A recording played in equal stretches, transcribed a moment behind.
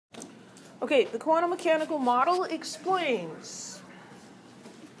Okay, the quantum mechanical model explains.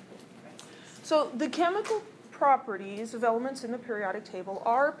 So the chemical properties of elements in the periodic table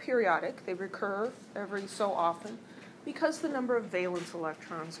are periodic. They recur every so often because the number of valence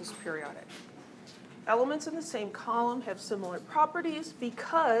electrons is periodic. Elements in the same column have similar properties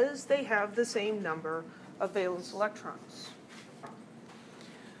because they have the same number of valence electrons.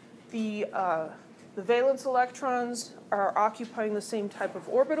 The valence electrons are occupying the same type of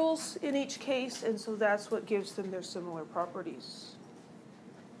orbitals in each case, and so that's what gives them their similar properties.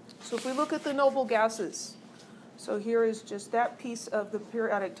 So if we look at the noble gases, so here is just that piece of the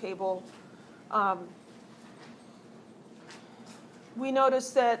periodic table. We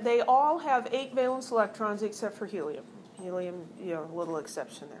notice that they all have 8 valence electrons except for helium. Helium, a little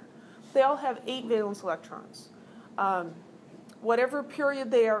exception there. They all have 8 valence electrons. Whatever period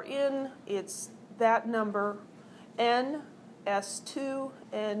they are in, it's that number, N, S2,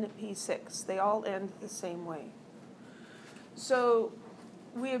 N, P6. They all end the same way. So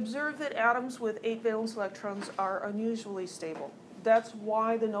we observe that atoms with 8 valence electrons are unusually stable. That's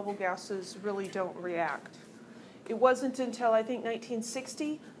why the noble gases really don't react. It wasn't until, I think,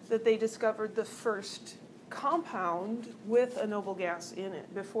 1960 that they discovered the first compound with a noble gas in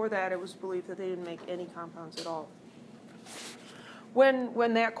it. Before that, it was believed that they didn't make any compounds at all.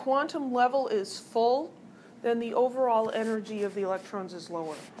 When that quantum level is full, then the overall energy of the electrons is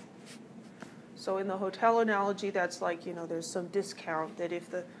lower. So in the hotel analogy, that's like, there's some discount that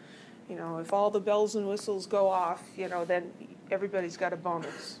if all the bells and whistles go off, then everybody's got a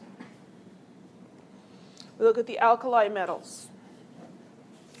bonus. We look at the alkali metals.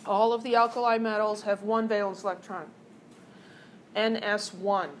 All of the alkali metals have 1 valence electron.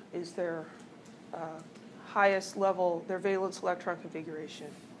 NS1 is their highest level, their valence electron configuration.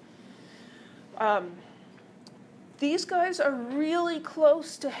 These guys are really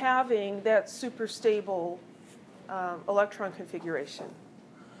close to having that super stable electron configuration.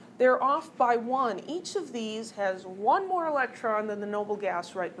 They're off by 1. Each of these has 1 more electron than the noble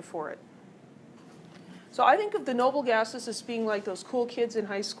gas right before it. So I think of the noble gases as being like those cool kids in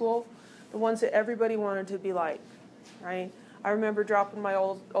high school, the ones that everybody wanted to be like, right? I remember dropping my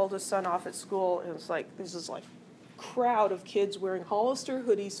oldest son off at school, and it's like, this is like a crowd of kids wearing Hollister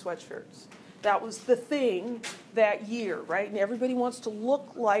hoodie sweatshirts. That was the thing that year, right? And everybody wants to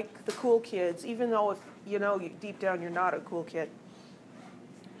look like the cool kids, even though, deep down you're not a cool kid.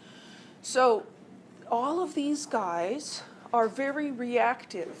 So all of these guys are very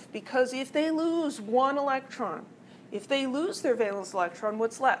reactive because if they lose 1 electron, if they lose their valence electron,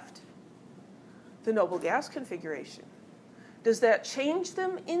 what's left? The noble gas configuration. Does that change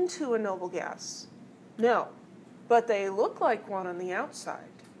them into a noble gas? No, but they look like one on the outside,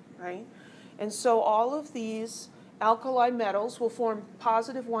 right? And so all of these alkali metals will form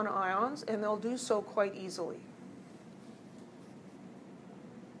positive 1 ions, and they'll do so quite easily.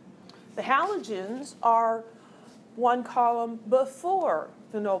 The halogens are 1 column before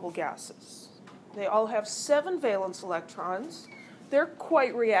the noble gases. They all have 7 valence electrons. They're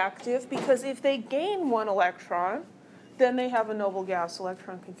quite reactive because if they gain 1 electron, then they have a noble gas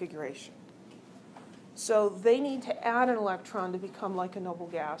electron configuration. So they need to add an electron to become like a noble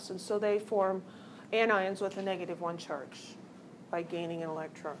gas, and so they form anions with a -1 charge by gaining an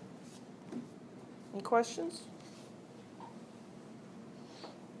electron. Any questions?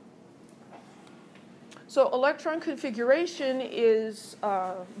 So electron configuration is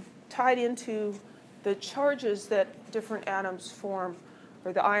tied into the charges that different atoms form,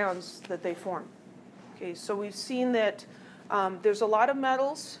 or the ions that they form. Okay, so we've seen that there's a lot of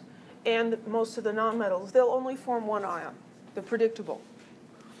metals, and most of the nonmetals, they'll only form 1 ion. They're predictable.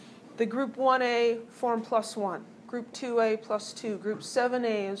 The group 1A form +1. Group 2A +2. Group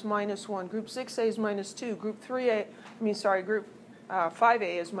 7A is -1. Group 6A is -2. Group 5A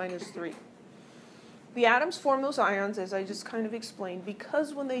is -3. The atoms form those ions, as I just kind of explained,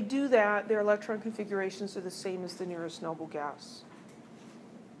 because when they do that, their electron configurations are the same as the nearest noble gas.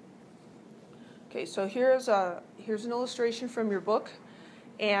 Okay, so here's an illustration from your book,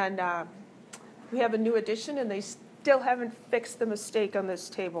 and we have a new edition, and they still haven't fixed the mistake on this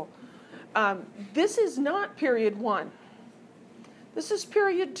table. This is not period 1. This is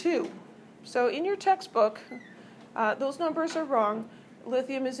period 2. So in your textbook, those numbers are wrong.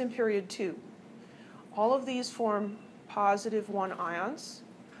 Lithium is in period 2. All of these form +1 ions,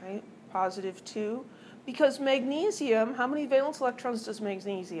 right? +2, because magnesium, how many valence electrons does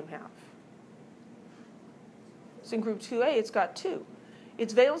magnesium have? It's in group 2A, it's got 2.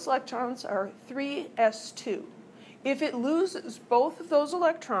 Its valence electrons are 3s2. If it loses both of those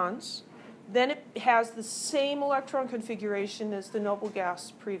electrons, then it has the same electron configuration as the noble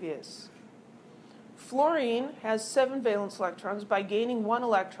gas previous. Fluorine has 7 valence electrons. By gaining 1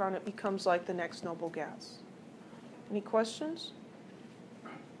 electron, it becomes like the next noble gas. Any questions?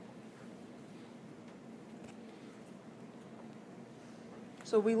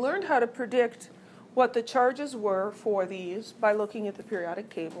 So we learned how to predict what the charges were for these by looking at the periodic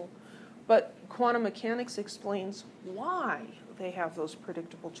table, but quantum mechanics explains why they have those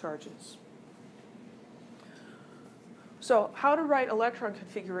predictable charges. So how to write electron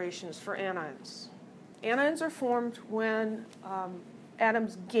configurations for anions. Anions are formed when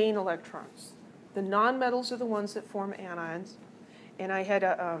atoms gain electrons. The nonmetals are the ones that form anions. And I had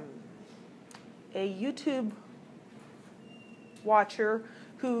a YouTube watcher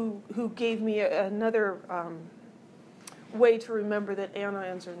who gave me another way to remember that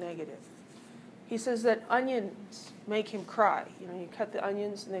anions are negative. He says that onions make him cry. You know, you cut the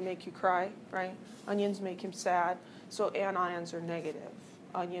onions and they make you cry, right? Onions make him sad, so anions are negative.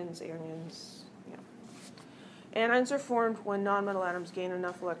 Onions, yeah. Anions are formed when nonmetal atoms gain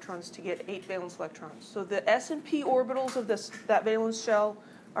enough electrons to get 8 valence electrons. So the s and p orbitals of that valence shell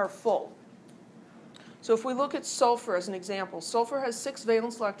are full. So if we look at sulfur as an example, sulfur has 6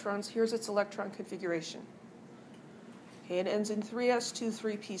 valence electrons. Here's its electron configuration. Okay, it ends in 3s2,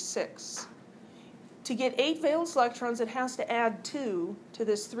 3p6. To get 8 valence electrons, it has to add 2 to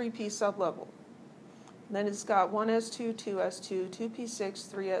this 3p sublevel. Then it's got 1s2, 2s2, 2p6,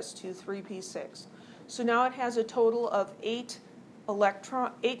 3s2, 3p6. So now it has a total of 8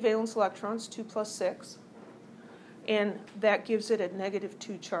 valence electrons, 2 plus 6, and that gives it a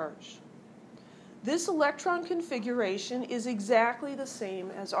 -2 charge. This electron configuration is exactly the same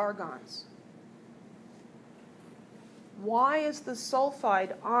as argon's. Why is the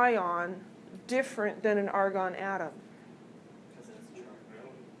sulfide ion different than an argon atom?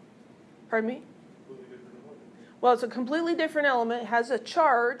 Pardon me? Well, it's a completely different element. It has a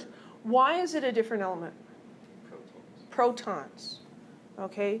charge. Why is it a different element? Protons.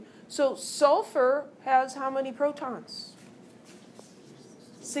 Okay? So sulfur has how many protons?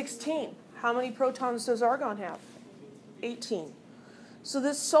 16. How many protons does argon have? 18. So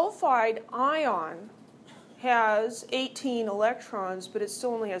this sulfide ion has 18 electrons, but it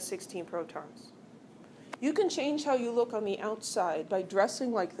still only has 16 protons. You can change how you look on the outside by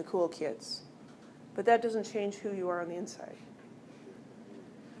dressing like the cool kids, but that doesn't change who you are on the inside.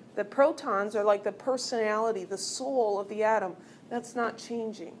 The protons are like the personality, the soul of the atom. That's not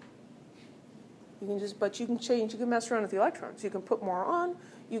changing. But you can change, you can mess around with the electrons. You can put more on,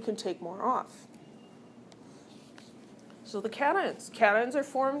 you can take more off. So the cations. Cations are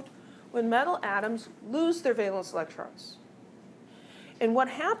formed when metal atoms lose their valence electrons. And what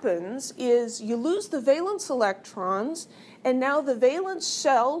happens is you lose the valence electrons, and now the valence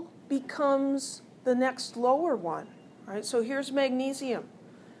shell becomes the next lower one. Right? So here's magnesium.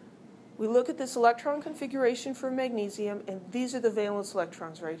 We look at this electron configuration for magnesium, and these are the valence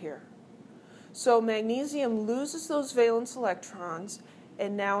electrons right here. So magnesium loses those valence electrons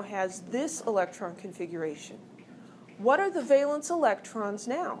and now has this electron configuration. What are the valence electrons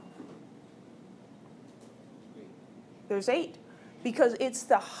now? There's 8, because it's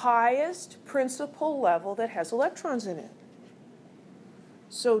the highest principal level that has electrons in it.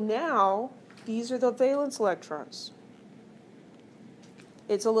 So now these are the valence electrons.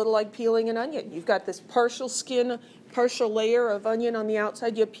 It's a little like peeling an onion. You've got this partial skin, partial layer of onion on the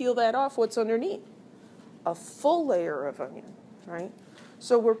outside. You peel that off, what's underneath? A full layer of onion, right?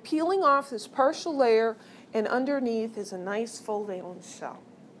 So we're peeling off this partial layer, and underneath is a nice full valence shell.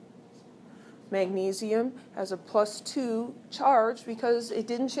 Magnesium has a +2 charge because it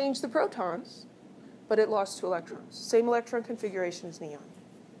didn't change the protons, but it lost 2 electrons. Same electron configuration as neon.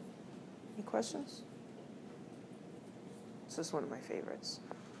 Any questions? This is one of my favorites.